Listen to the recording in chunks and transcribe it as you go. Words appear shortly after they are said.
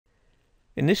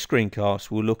In this screencast,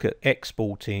 we'll look at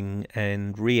exporting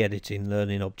and re-editing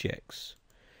learning objects.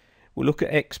 We'll look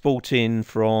at exporting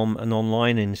from an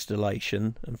online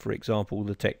installation, and for example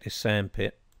the TechDis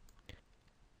Sandpit.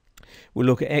 We'll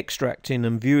look at extracting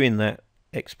and viewing that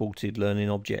exported learning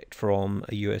object from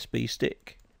a USB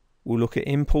stick. We'll look at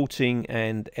importing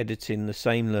and editing the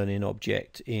same learning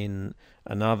object in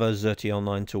another Xerte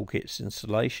Online Toolkits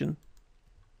installation.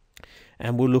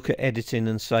 And we'll look at editing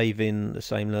and saving the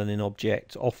same learning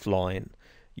object offline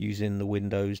using the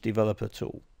Windows Developer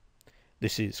tool.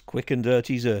 This is Quick and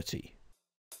Dirty Xerte.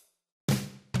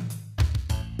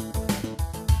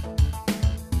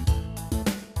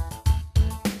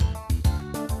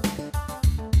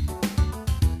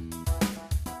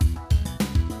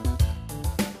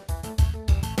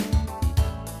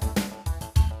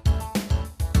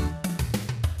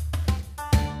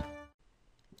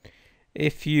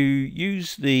 If you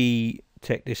use the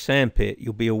TechDis Sandpit,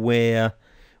 you'll be aware,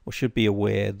 or should be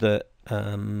aware, that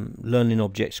learning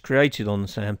objects created on the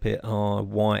Sandpit are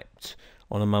wiped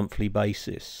on a monthly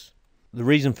basis. The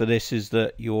reason for this is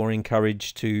that you're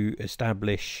encouraged to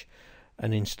establish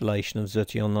an installation of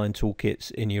Xerte Online Toolkits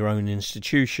in your own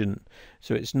institution.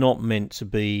 So it's not meant to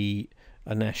be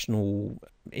a national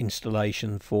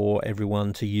installation for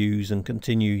everyone to use and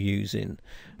continue using,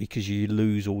 because you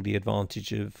lose all the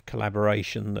advantage of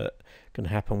collaboration that can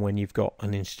happen when you've got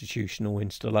an institutional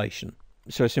installation.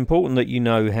 So it's important that you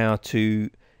know how to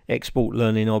export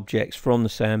learning objects from the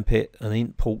Sandpit and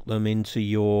import them into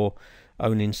your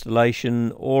own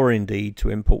installation, or indeed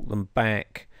to import them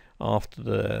back after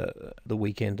the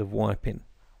weekend of wiping.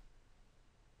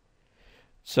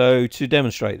 So to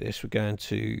demonstrate this, we're going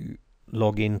to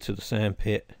log into the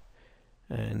Sandpit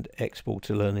and export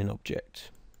a learning object.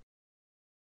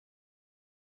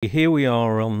 Here we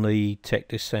are on the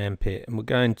TechDis Sandpit, and we're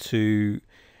going to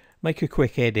make a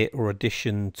quick edit or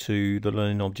addition to the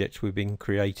learning objects we've been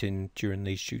creating during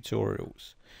these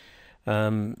tutorials.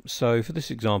 So for this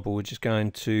example, we're just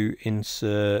going to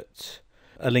insert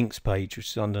a links page,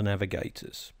 which is under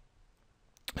navigators.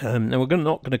 Now we're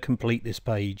not going to complete this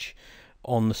page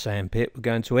on the Sandpit. We're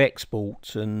going to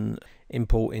export and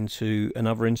import into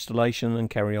another installation and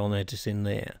carry on editing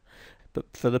there. But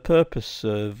for the purpose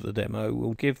of the demo,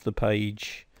 we'll give the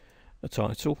page a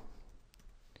title,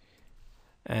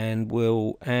 and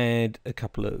we'll add a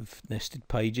couple of nested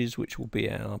pages, which will be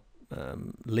our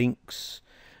links,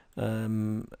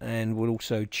 and we'll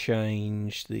also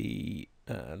change the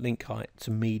link height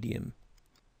to medium.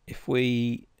 If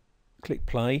we click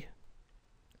play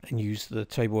and use the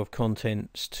table of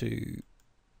contents to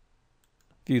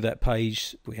view that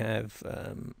page, we have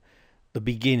the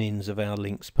beginnings of our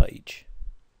links page.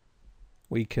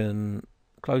 We can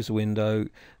close the window.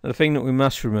 Now, the thing that we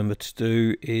must remember to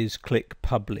do is click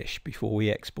publish before we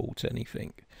export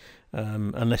anything,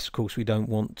 unless of course we don't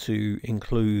want to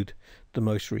include the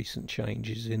most recent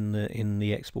changes in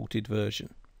the exported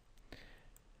version.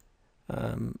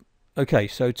 Okay,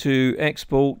 so to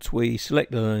export, we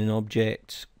select the learning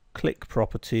object, click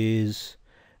properties,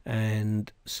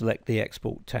 and select the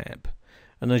export tab.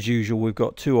 And as usual, we've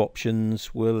got two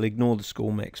options. We'll ignore the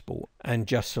SCORM export and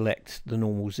just select the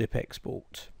normal zip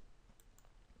export.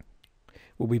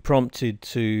 We'll be prompted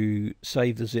to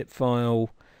save the zip file,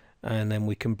 and then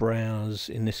we can browse.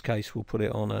 In this case, we'll put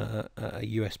it on a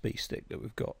USB stick that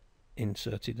we've got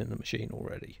inserted in the machine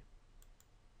already.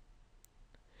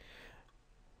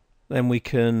 Then we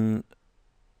can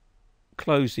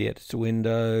close the editor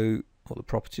window or the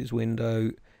properties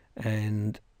window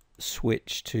and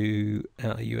switch to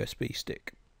our USB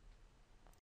stick.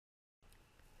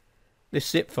 This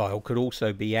zip file could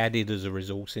also be added as a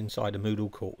resource inside a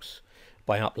Moodle course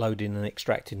by uploading and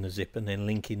extracting the zip and then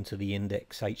linking to the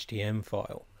index.htm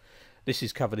file. This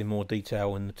is covered in more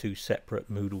detail in the two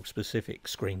separate Moodle specific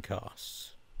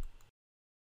screencasts.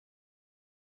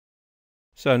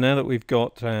 So now that we've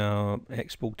got our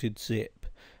exported zip,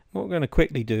 what we're going to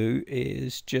quickly do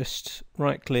is just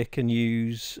right click and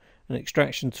use an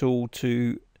extraction tool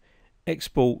to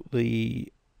export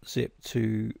the zip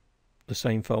to the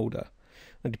same folder.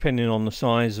 And depending on the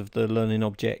size of the learning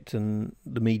object and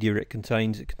the media it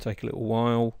contains, it can take a little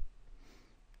while.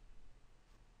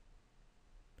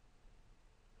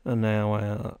 And now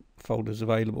our folder's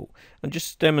available. And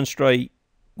just to demonstrate,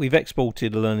 we've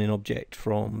exported a learning object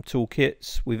from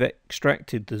toolkits, we've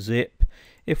extracted the zip.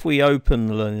 If we open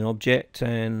the learning object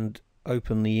and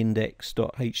open the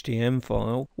index.htm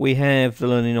file, we have the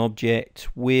learning object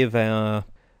with our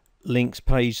links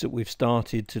page that we've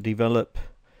started to develop,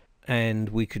 and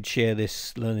we could share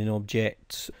this learning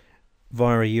object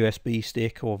via a USB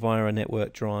stick or via a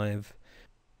network drive.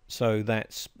 So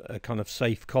that's a kind of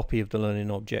safe copy of the learning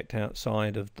object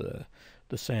outside of the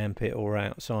Sandpit or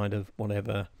outside of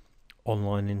whatever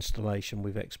online installation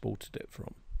we've exported it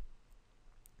from.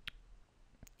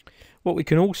 What we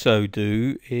can also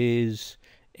do is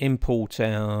import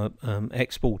our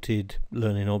exported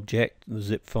learning object, the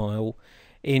zip file,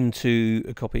 into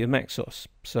a copy of MAXOS.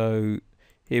 So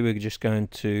here we're just going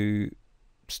to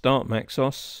start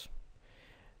MAXOS,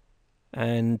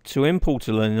 and to import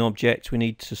a learning object we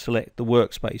need to select the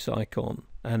workspace icon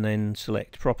and then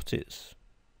select properties.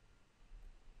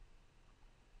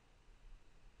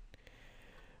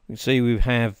 You can see we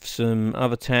have some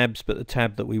other tabs, but the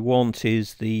tab that we want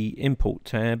is the import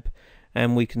tab,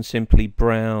 and we can simply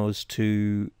browse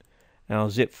to our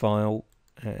zip file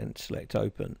and select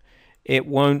open. It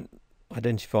won't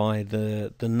identify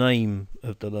the name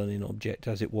of the learning object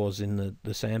as it was in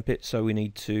the Sandpit, so we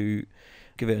need to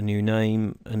give it a new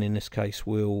name, and in this case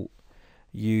we'll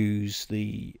use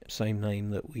the same name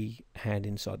that we had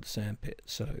inside the Sandpit,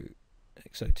 so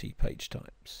Xerte page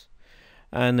types,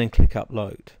 and then click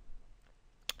upload.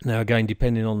 Now again,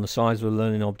 depending on the size of the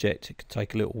learning object, it can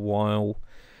take a little while,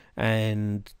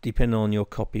 and depending on your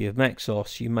copy of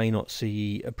MAXOS you may not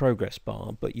see a progress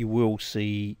bar, but you will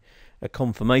see a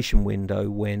confirmation window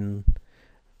when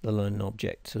the learning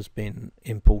object has been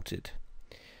imported.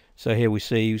 So here we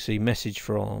see message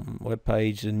from web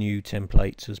page, the new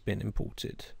template has been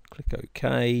imported. Click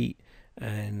OK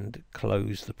and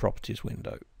close the properties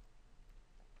window.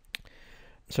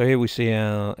 So here we see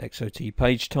our Xerte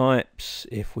page types.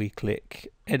 If we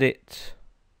click edit,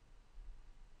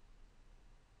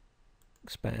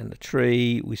 expand the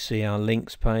tree, we see our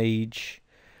links page.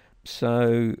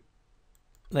 So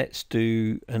let's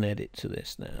do an edit to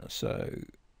this now. So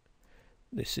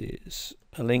this is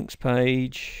a links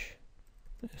page.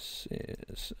 This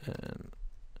is an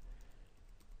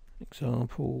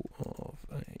example of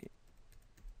a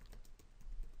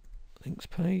links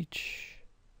page.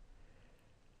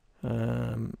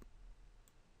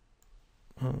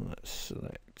 Let's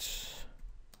select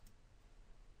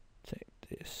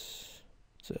TechDis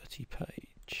Xerte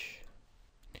page.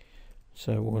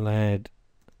 So we'll add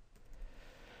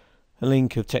a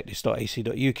link of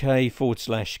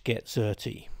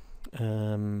techdis.ac.uk/get-Xerte.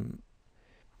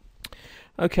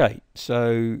 Okay,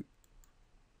 so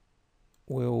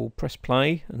we'll press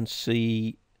play and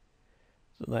see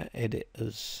that edit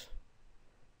has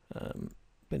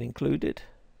been included.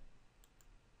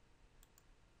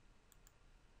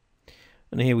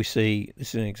 And here we see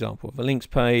this is an example of a links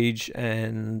page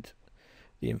and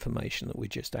the information that we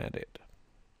just added.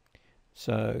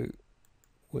 So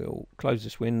we'll close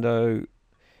this window,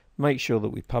 make sure that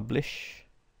we publish,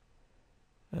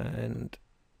 and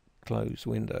close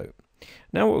window.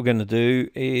 Now what we're going to do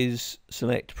is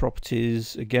select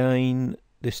properties again,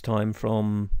 this time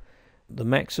from the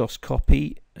MAXOS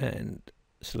copy, and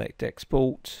select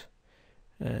export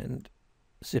and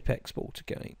zip export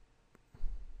again.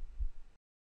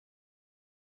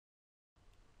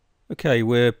 Okay,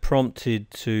 we're prompted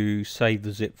to save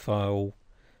the zip file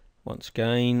once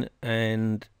again,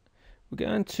 and we're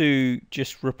going to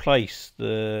just replace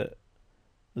the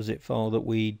zip file that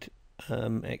we'd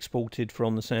exported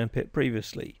from the Sandpit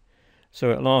previously.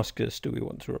 So it'll ask us, do we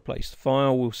want to replace the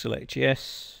file? We'll select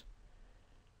yes,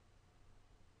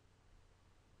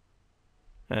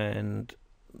 and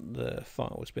the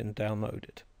file has been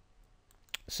downloaded.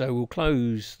 So we'll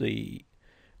close the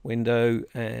window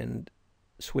and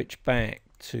switch back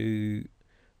to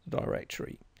the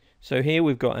directory. So here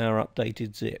we've got our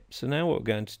updated zip. So now what we're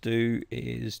going to do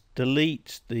is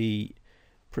delete the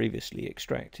previously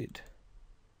extracted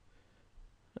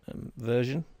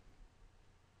version,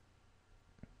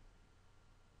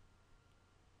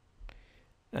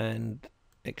 and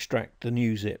extract the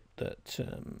new zip that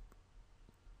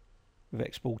we've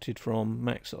exported from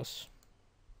MAXOS.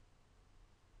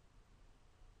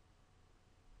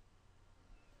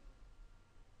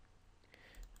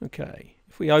 Okay,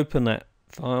 if we open that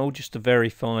file just to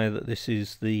verify that this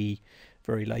is the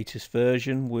very latest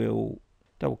version, we'll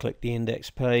double click the index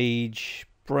page,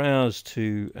 browse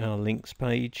to our links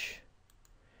page,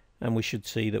 and we should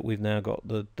see that we've now got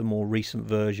the more recent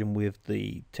version with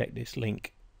the TechDis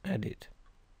link added.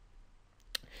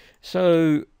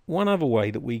 So one other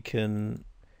way that we can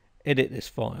edit this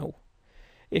file,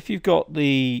 if you've got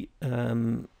the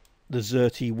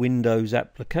Xerte Windows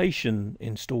Application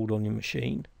installed on your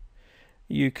machine,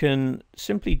 you can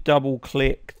simply double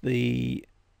click the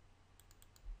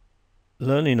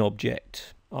learning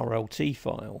object RLT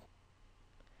file,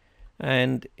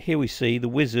 and here we see the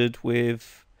wizard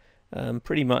with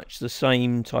pretty much the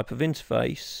same type of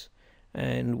interface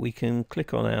and we can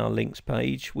click on our links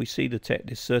page. We see the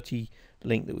TechDis Sandpit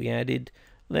link that we added.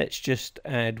 Let's just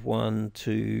add one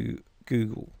to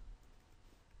Google.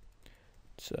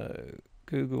 So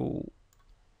Google,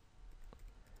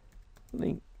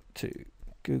 link to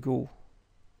Google,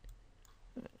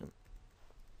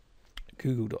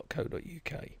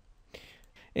 google.co.uk.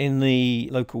 In the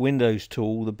local Windows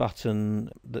tool, the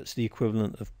button that's the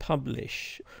equivalent of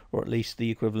publish, or at least the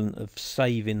equivalent of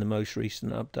save in the most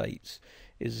recent updates,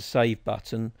 is a save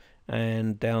button,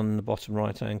 and down in the bottom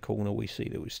right hand corner we see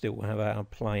that we still have our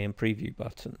play and preview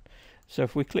button. So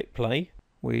if we click play,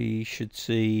 we should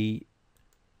see,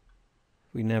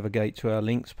 if we navigate to our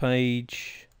links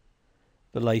page,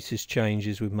 the latest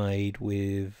changes we've made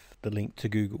with the link to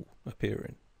Google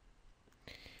appearing.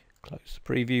 Close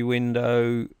the preview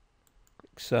window,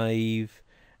 click save,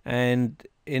 and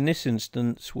in this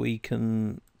instance we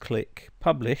can click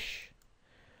publish,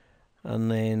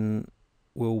 and then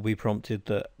we'll be prompted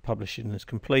that publishing is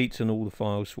complete and all the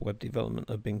files for web development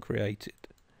have been created.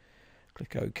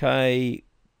 Click OK,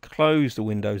 close the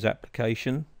Windows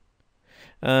application.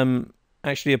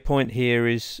 Actually, a point here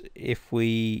is if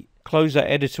we close that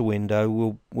editor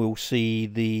window, we'll see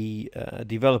the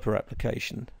developer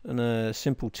application, and a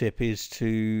simple tip is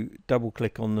to double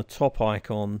click on the top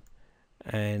icon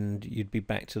and you'd be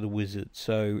back to the wizard.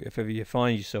 So if ever you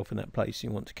find yourself in that place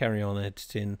and you want to carry on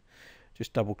editing,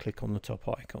 just double click on the top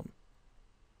icon.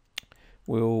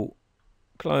 We'll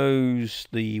close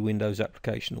the Windows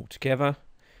application altogether,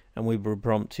 and we were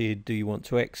prompted, do you want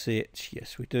to exit?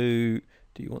 Yes we do.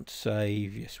 Do you want to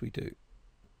save? Yes we do.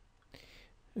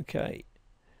 Okay,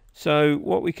 so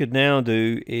what we could now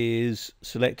do is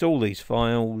select all these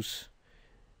files,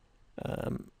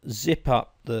 zip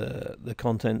up the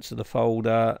contents of the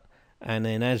folder, and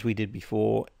then, as we did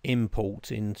before,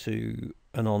 import into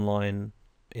an online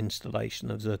installation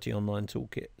of Xerte Online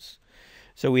Toolkits.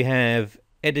 So we have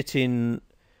editing,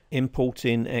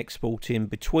 importing, exporting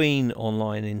between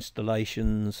online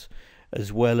installations,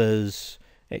 as well as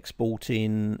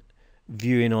exporting,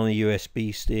 viewing on a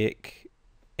USB stick,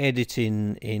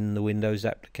 editing in the Windows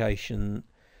application,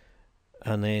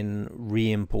 and then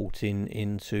re-importing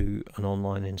into an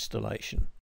online installation.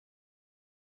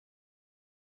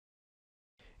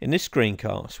 In this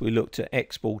screencast we looked at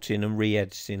exporting and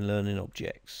re-editing learning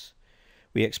objects.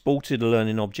 We exported a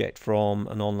learning object from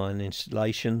an online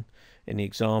installation. In the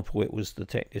example it was the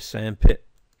TechDis Sandpit.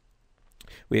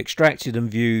 We extracted and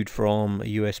viewed from a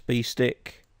USB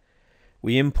stick.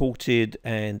 We imported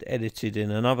and edited in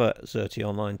another Xerte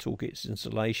Online Toolkits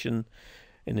installation.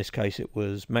 In this case it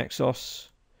was MAXOS.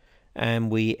 And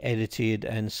we edited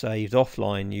and saved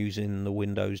offline using the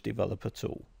Windows Developer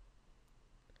tool.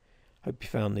 Hope you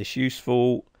found this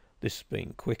useful. This has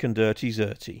been Quick and Dirty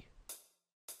Xerte.